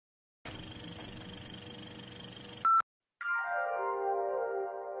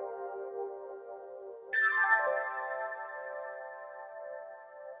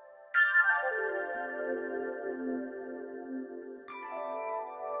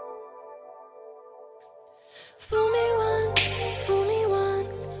Fool me once, fool me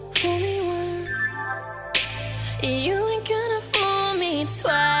once, fool me once. You ain't gonna fool me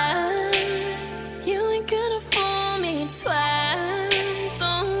twice. You ain't gonna fool me twice.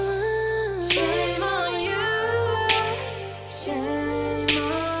 Oh. Shame on you. Shame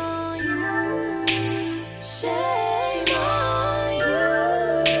on you. Shame on you.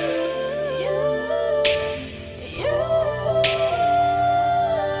 You.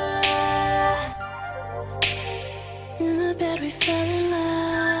 In the bed we fell in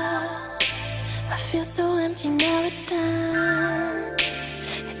love. I feel so empty now, it's done.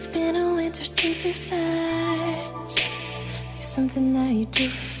 It's been a winter since we've touched. Like something that you do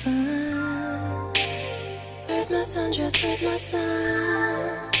for fun. Where's my sundress, where's my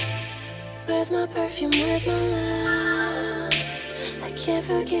sun? Where's my perfume, where's my love? I can't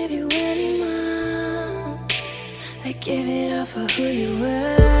forgive you anymore. I give it all for who you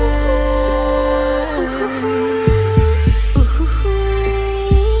were.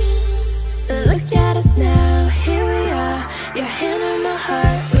 Look at us now, here we are. Your hand on my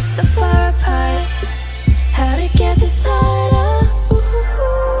heart, we're so far apart. How'd it get this hard?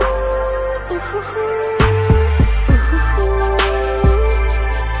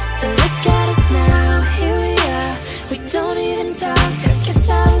 Look at us now, here we are. We don't even talk, I guess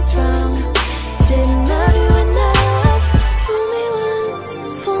I was wrong. Didn't love you enough. Fool me once,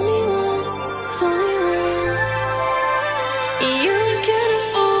 fool me once, fool me once. You ain't gonna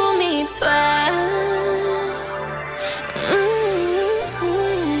fool me twice.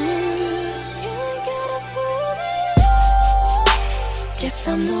 You ain't gonna fool me. Guess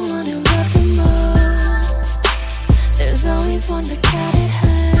I'm the one who loved the most. There's always one, but God, it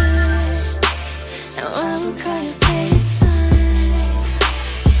hurts. Now I will call you, say it's fine.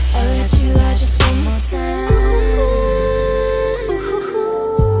 I'll let you lie just one more time.